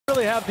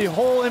have the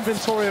whole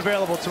inventory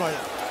available tonight.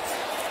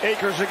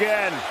 Akers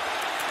again.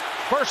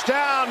 First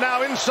down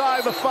now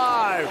inside the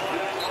 5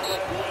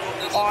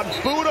 on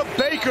Buda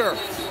Baker,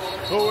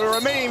 who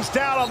remains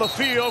down on the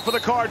field for the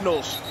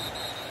Cardinals.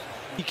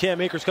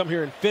 Cam Akers come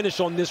here and finish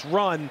on this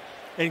run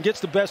and gets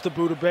the best of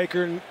Buda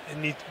Baker, and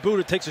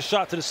Buda takes a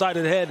shot to the side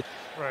of the head.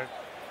 Right.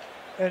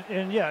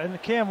 And yeah,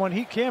 and Cam,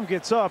 when Cam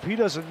gets up, he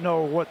doesn't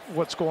know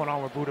what's going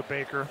on with Buda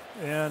Baker,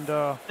 and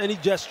he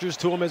gestures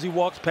to him as he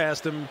walks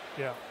past him.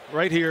 Yeah.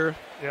 Right here.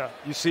 Yeah.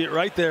 You see it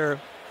right there.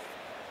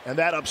 And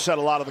that upset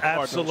a lot of the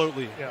Cardinals.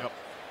 Absolutely. Yeah. Yep.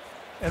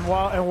 And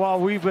while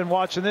we've been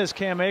watching this,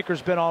 Cam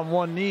Akers been on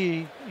one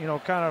knee,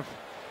 kind of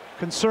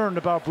concerned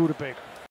about Buda Baker.